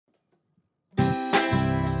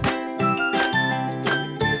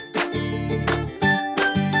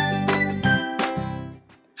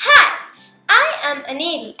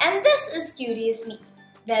Aneri and this is Curious Me,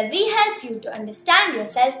 where we help you to understand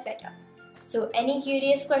yourself better. So, any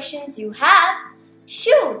curious questions you have,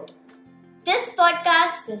 shoot! This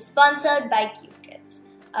podcast is sponsored by QKids,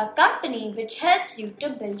 a company which helps you to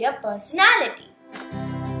build your personality.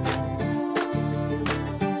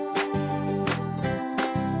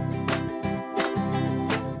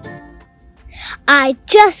 I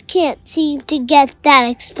just can't seem to get that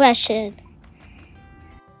expression.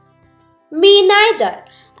 Me neither.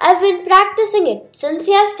 I've been practicing it since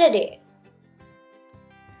yesterday.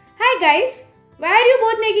 Hi guys, why are you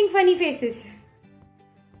both making funny faces?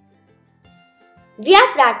 We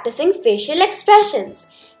are practicing facial expressions.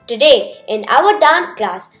 Today, in our dance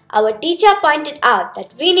class, our teacher pointed out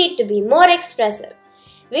that we need to be more expressive.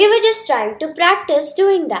 We were just trying to practice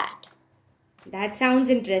doing that. That sounds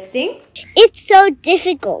interesting. It's so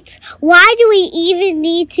difficult. Why do we even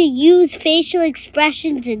need to use facial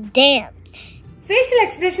expressions in dance? Facial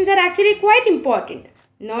expressions are actually quite important,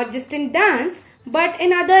 not just in dance, but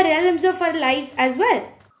in other realms of our life as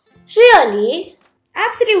well. Really?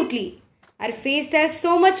 Absolutely. Our face tells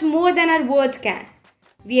so much more than our words can.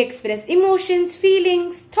 We express emotions,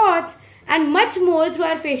 feelings, thoughts, and much more through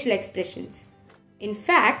our facial expressions. In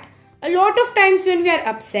fact, a lot of times when we are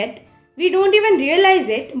upset, we don't even realize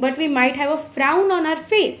it, but we might have a frown on our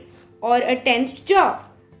face or a tensed jaw.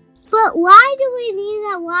 But why do we need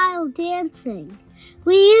that while dancing?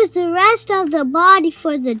 We use the rest of the body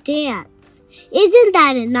for the dance. Isn't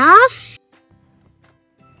that enough?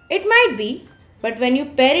 It might be, but when you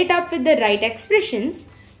pair it up with the right expressions,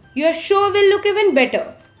 your show will look even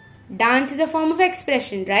better. Dance is a form of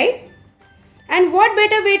expression, right? And what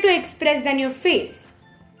better way to express than your face?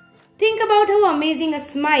 Think about how amazing a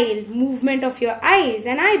smile, movement of your eyes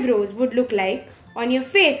and eyebrows would look like on your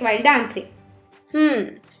face while dancing.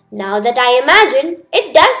 Now that I imagine,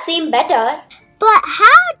 it does seem better. But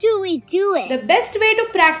how do we do it? The best way to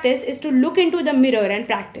practice is to look into the mirror and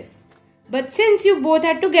practice. But since you both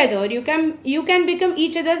are together, you can become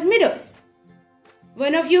each other's mirrors.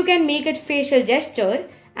 One of you can make a facial gesture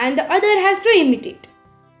and the other has to imitate.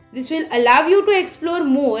 This will allow you to explore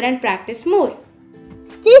more and practice more.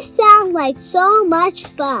 This sounds like so much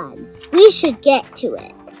fun. We should get to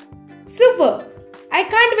it. Super! I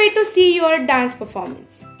can't wait to see your dance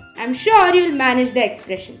performance. I'm sure you'll manage the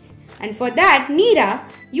expressions. And for that, Neera,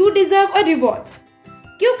 you deserve a reward.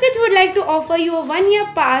 QKids would like to offer you a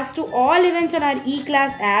 1-year pass to all events on our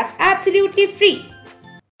eClass app absolutely free.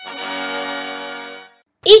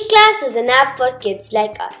 eClass is an app for kids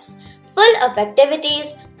like us, full of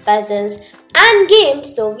activities, puzzles, and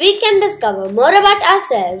games so we can discover more about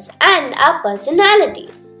ourselves and our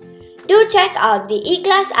personalities. Do check out the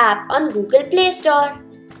eClass app on Google Play Store.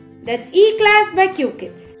 That's eClass by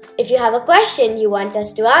QKids. If you have a question you want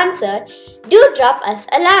us to answer, do drop us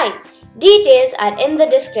a line. Details are in the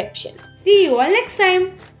description. See you all next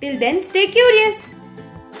time. Till then, stay curious.